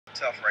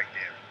tough right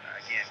there.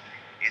 Again,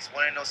 it's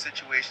one of those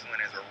situations when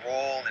there's a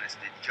roll and it's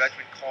the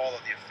judgment call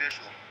of the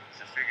official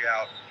to figure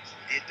out,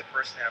 did the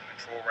person have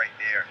control right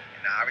there?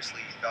 And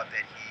obviously he felt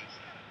that he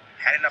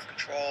had enough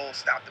control,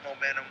 stopped the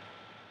momentum,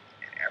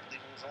 and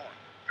Everly moves on.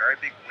 Very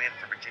big win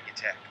for Virginia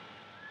Tech.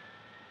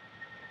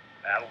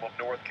 Battle of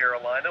North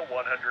Carolina,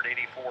 184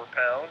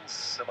 pounds.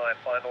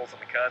 Semifinals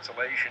on the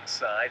consolation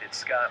side.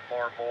 It's Scott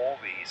Marmoll,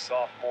 the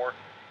sophomore,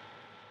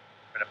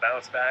 going to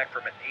bounce back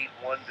from an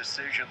 8-1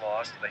 decision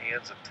loss to the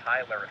hands of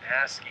Tyler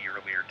Askey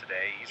earlier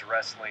today. He's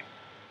wrestling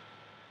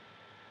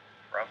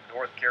from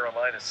North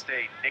Carolina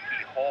State. Nicky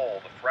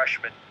Hall, the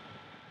freshman,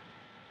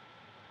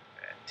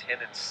 at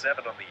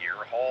 10-7 on the year.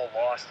 Hall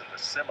lost in the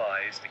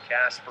semis to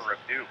Casper of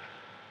Duke.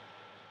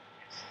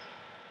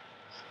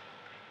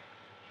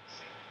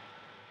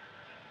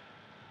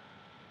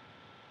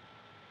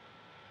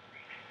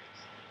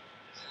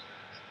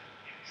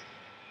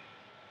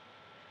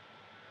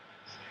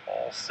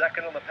 Hall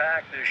second on the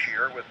pack this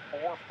year with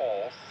 4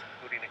 falls,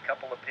 including a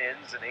couple of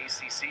pins in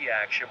ACC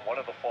action. One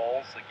of the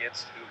falls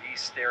against who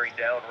he's staring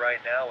down right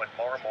now in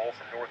Marmoll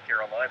from North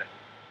Carolina.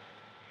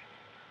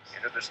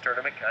 Entered this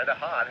tournament kind of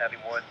hot, having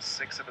won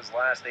 6 of his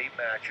last 8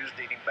 matches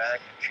dating back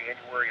to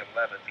January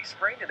 11th. He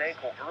sprained an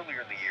ankle earlier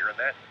in the year, and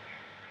that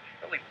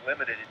really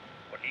limited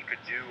what he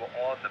could do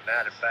on the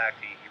mat. In fact,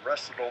 he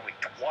wrestled only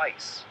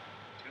twice,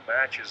 2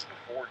 matches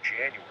before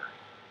January.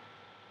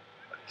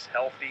 But he's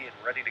healthy and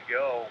ready to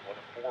go. One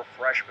of 4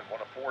 freshmen,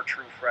 one of 4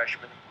 true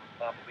freshmen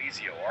from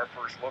Pompalizio. Our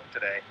first look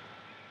today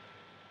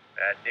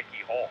at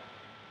Nicky Hall.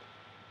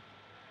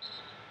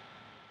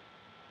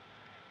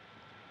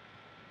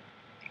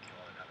 Nicky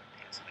Hall, another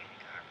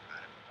Pennsylvania guy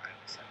provided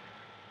the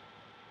seminary.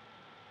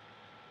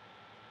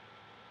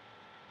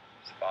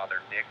 His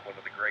father, Nick, one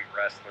of the great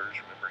wrestlers.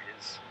 Remember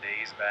his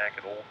days back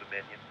at Old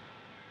Dominion.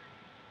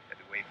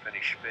 Heavyweight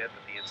finished 5th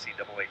at the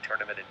NCAA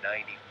tournament in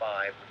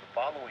 '95. And the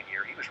following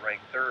year, he was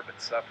ranked 3rd,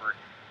 but suffered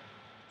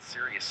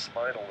serious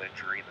spinal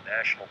injury. The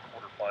national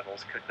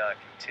quarterfinals could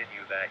not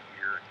continue that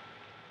year.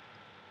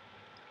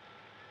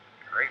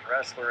 Great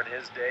wrestler in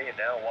his day, and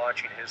now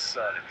watching his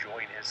son,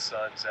 enjoying his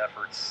son's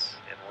efforts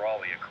in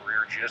Raleigh, a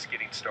career just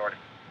getting started.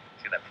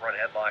 See that front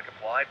headlock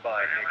applied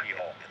by Nicky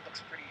Hall. It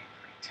looks pretty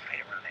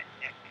tight around that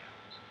neck now.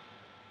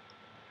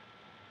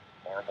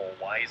 Marmoll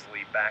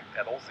wisely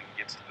backpedals and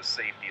gets to the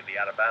safety of the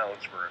out of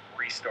bounds for a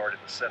restart in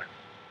the center.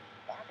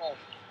 Marmoll,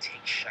 he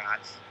takes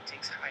shots, he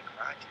takes high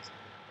crotches,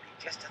 but he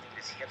just doesn't get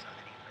his hips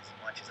underneath him as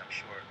much as I'm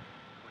sure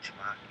Coach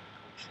Mock and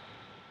Coach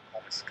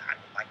Coleman Scott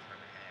would like for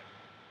him to have.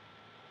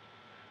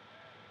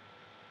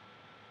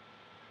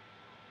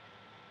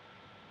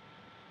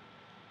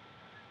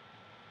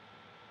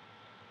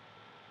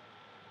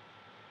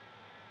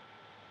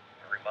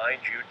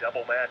 Remind you,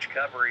 double match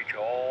coverage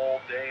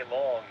all day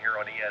long here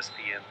on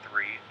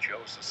ESPN3.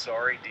 Joe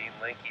Cesari, Dean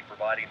Linke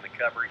providing the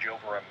coverage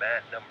over on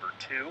mat number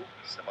 2.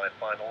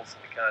 Semifinals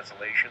and the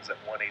consolations at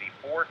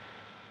 184.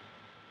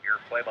 Your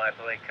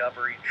play-by-play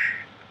coverage,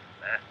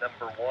 mat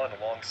number 1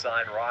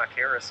 alongside Rock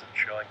Harrison.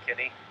 Sean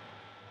Kinney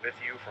with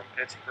you from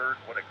Pittsburgh.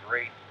 What a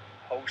great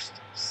host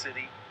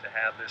city to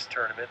have this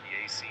tournament. The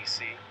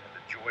ACC have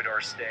enjoyed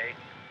our stay.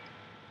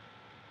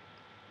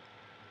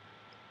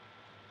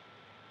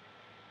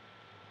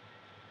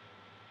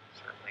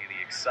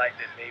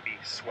 Excitement may be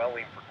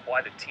swelling for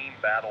quite a team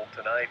battle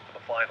tonight for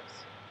the finals.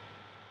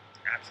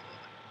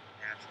 Absolutely.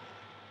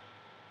 Absolutely.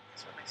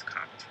 That's what makes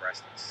conference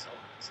wrestling so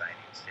exciting.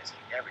 It's just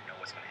you never know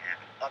what's going to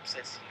happen.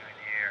 Upsets here and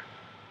there,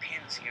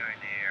 pins here and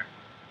there.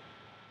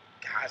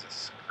 Guys are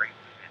scraping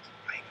and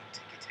fighting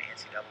to get to the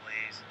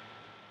NCAAs.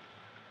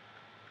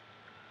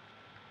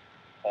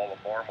 Hall of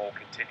Marmoll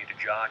continue to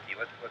jockey.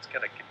 Let's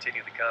kind of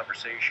continue the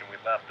conversation we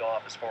left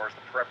off as far as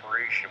the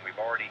preparation. We've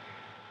already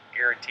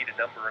guaranteed a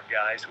number of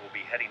guys who will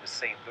be heading to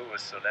St. Louis,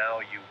 so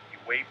now you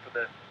wait for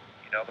the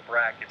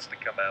brackets to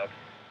come out.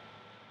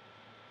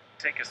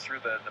 Take us through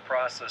the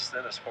process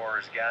then as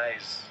far as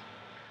guys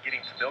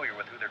getting familiar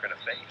with who they're going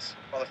to face.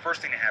 Well, the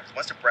first thing that happens,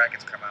 once the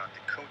brackets come out,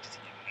 the coaches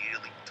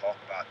immediately talk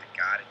about the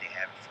guy that they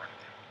have in front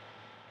of them.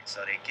 And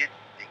so they get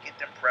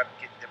them prepped,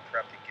 and then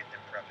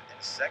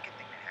the second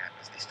thing that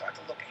happens, they start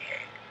to look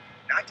ahead.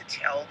 Not to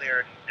tell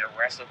their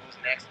wrestler who's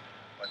next,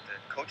 but the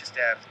coaching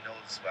staff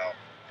knows, well,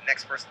 the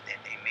next person they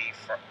may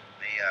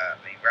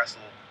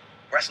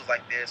wrestle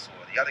like this,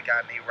 or the other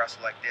guy may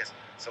wrestle like this.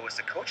 So it's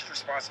the coach's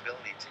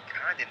responsibility to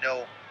kind of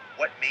know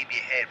what may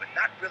be ahead, but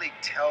not really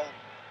tell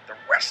the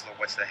wrestler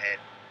what's ahead.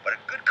 But a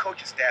good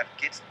coaching staff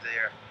gets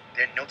their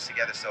notes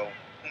together, so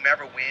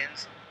whomever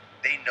wins,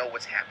 they know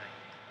what's happening.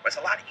 But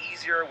it's a lot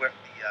easier with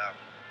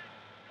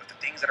the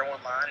things that are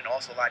online, and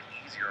also a lot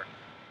easier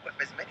with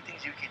as many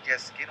things you can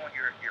just get on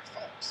your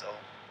phone. So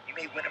you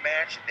may win a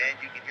match, and then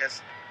you can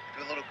just do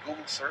a little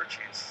Google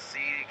search and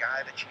see the guy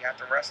that you have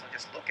to wrestle and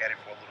just look at it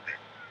for a little bit.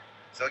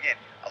 So again,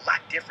 a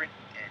lot different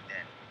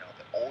than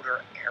the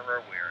older era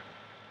where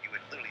you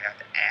would literally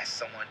have to ask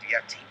someone, do you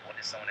have tape on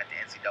this someone at the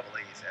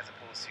NCAAs, as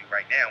opposed to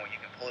right now when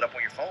you can pull it up on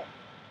your phone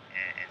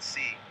and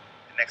see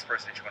the next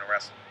person that you want to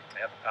wrestle.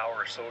 Yeah, the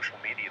power of social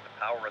media, the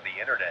power of the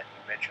internet.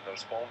 You mentioned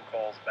those phone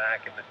calls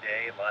back in the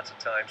day. Lots of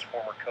times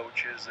former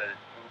coaches that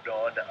moved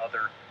on to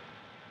other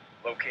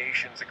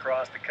locations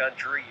across the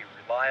country. You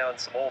rely on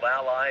some old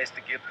allies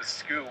to give the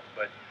scoop,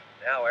 but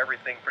now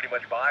everything pretty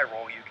much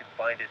viral. You can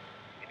find it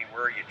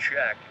anywhere you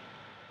check.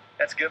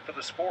 That's good for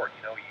the sport.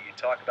 You know, you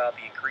talk about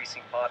the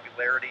increasing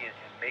popularity and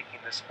making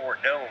the sport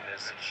known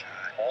as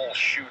Hall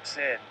shoots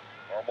in.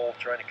 Marmoll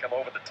trying to come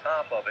over the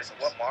top of it. So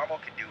what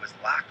Marmoll can do is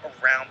lock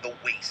around the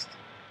waist.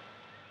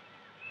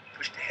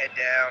 Push the head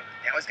down.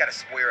 Now he's got to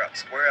square up.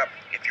 Square up.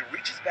 If he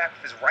reaches back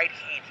with his right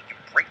hand, he can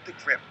break the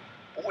grip.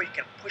 Or he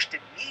can push the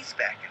knees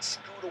back and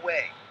scoot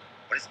away.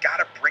 But he's got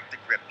to break the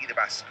grip either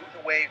by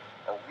scooting away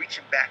or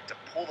reaching back to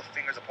pull the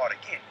fingers apart.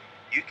 Again,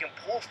 you can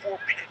pull 4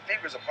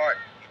 fingers apart.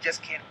 You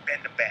just can't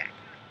bend them back.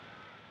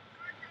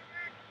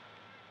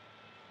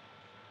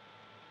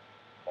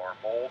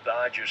 Marmoll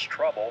dodges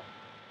trouble.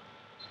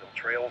 Still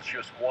trails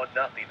just 1-0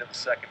 in the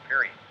second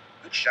period.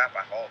 Good shot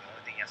by Hall. The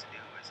only thing he has to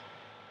do is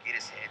get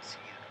his head to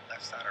either the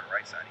left side or the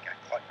right side. He got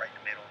caught right in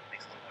the middle. It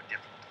makes it a little more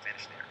difficult to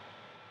finish there.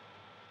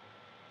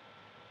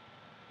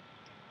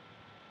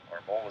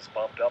 Marmoll has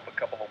bumped up a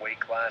couple of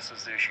weight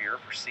classes this year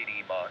for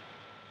CD Mont.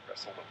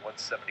 Wrestled at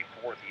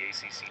 174 at the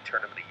ACC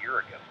tournament a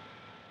year ago.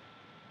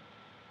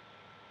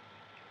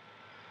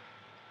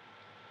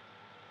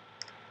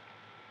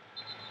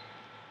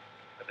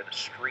 Been a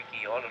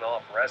streaky on and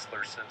off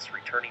wrestler since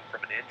returning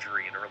from an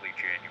injury in early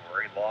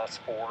January.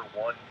 Lost 4,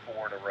 won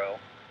 4 in a row.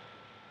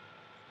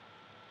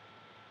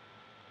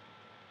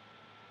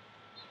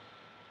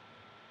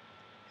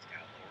 He's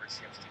got to lower his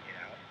hips to get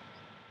out.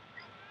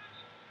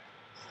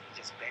 He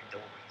just bent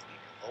over. He's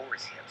need to lower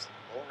his hips.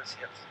 Lower his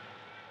hips.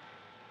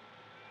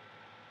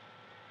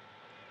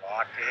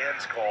 Locked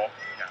hands call.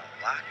 Got a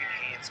locking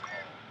hands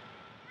call.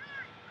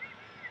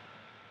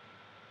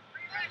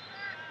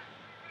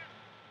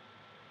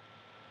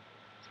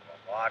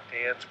 Locked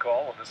hands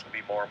call, and this will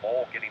be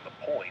Marmoll getting the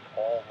point.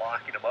 Hall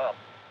locking him up.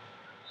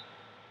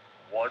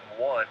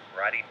 1-1.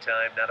 Riding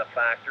time not a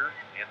factor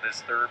in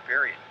this third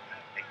period.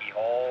 Nicky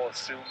Hall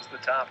assumes the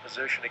top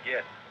position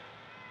again.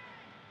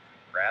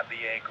 Grab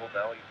the ankle.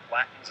 Now he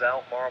flattens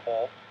out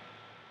Marmoll.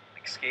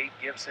 Escape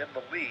gives him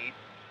the lead.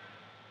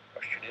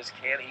 Question is,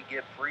 can he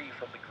get free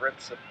from the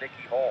grips of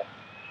Nicky Hall?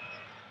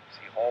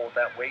 See Hall with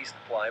that waist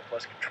apply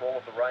plus control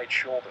of the right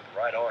shoulder, the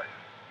right arm.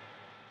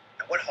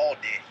 And what Hall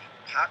did, he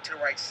popped to the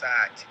right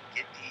side to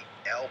get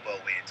the elbow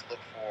in to look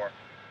for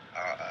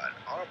an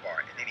arm bar,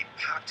 and then he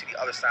popped to the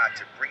other side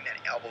to bring that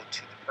elbow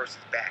to the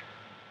person's back.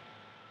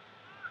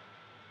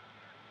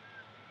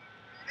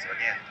 So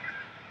again,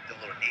 the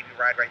little Navy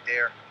ride right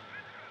there.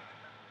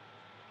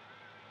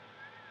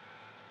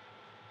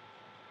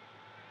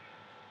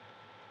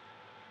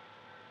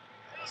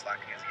 Almost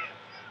locked hands again.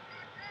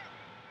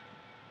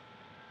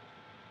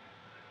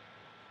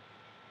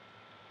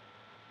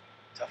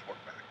 Tough work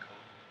by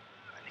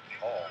Nicky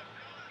Hall.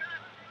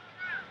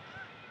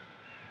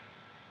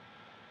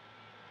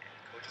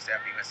 Coaching staff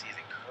at USC is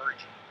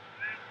encouraging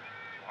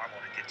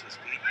Marmoll to get to his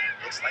feet.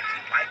 Looks like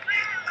he might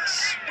get a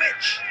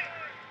switch.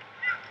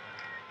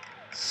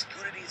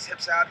 Scooted his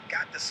hips out,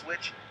 got the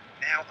switch.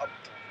 Now up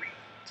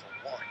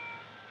 3-1.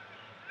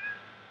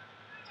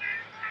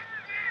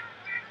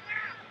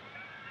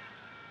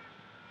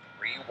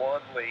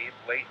 Lead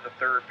late in the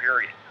third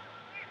period.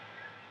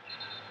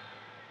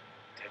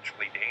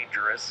 Potentially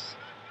dangerous.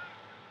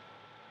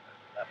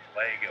 Left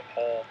leg of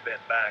Hall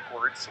bent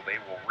backwards, so they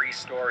will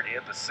restart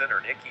in the center.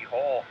 Nicky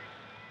Hall,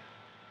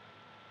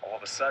 all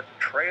of a sudden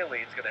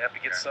trailing, is going to have to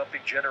get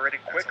something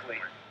generated quickly.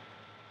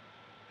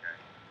 Okay.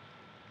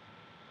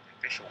 The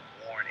official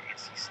warned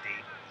NC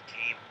State. He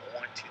came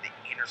onto the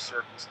inner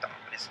circle,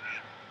 stomping his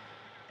feet.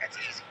 That's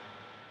easy.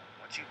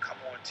 Once you come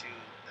onto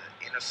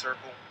the inner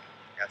circle,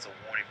 that's a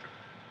warning for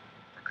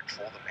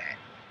control the mat.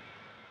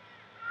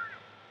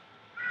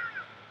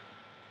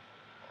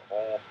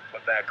 Hall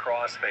with that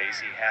crossface,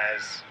 he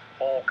has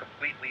Hall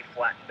completely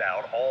flattened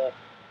out. Hall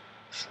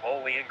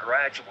slowly and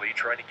gradually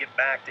trying to get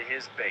back to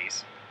his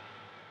base.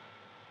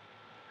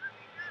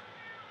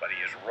 But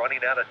he is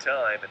running out of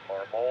time, and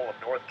Marmoll of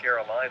North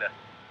Carolina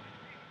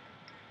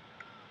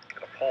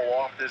going to pull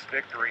off this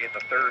victory in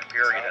the third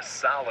period. A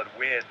solid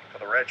win for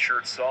the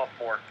redshirt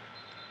sophomore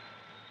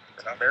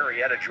from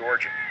Marietta,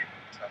 Georgia.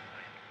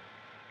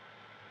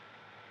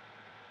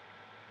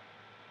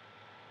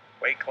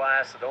 Weight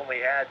class that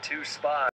only had 2 spots.